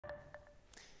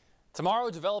Tomorrow,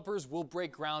 developers will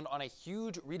break ground on a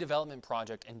huge redevelopment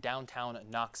project in downtown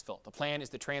Knoxville. The plan is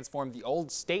to transform the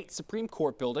old state Supreme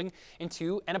Court building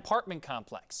into an apartment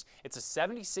complex. It's a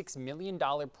 $76 million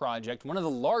project, one of the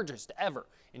largest ever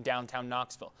in downtown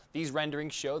Knoxville. These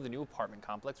renderings show the new apartment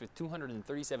complex with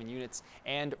 237 units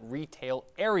and retail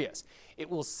areas. It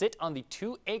will sit on the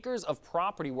 2 acres of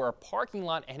property where a parking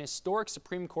lot and historic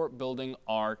Supreme Court building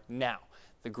are now.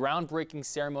 The groundbreaking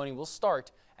ceremony will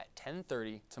start at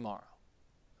 10:30 tomorrow.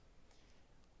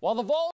 While the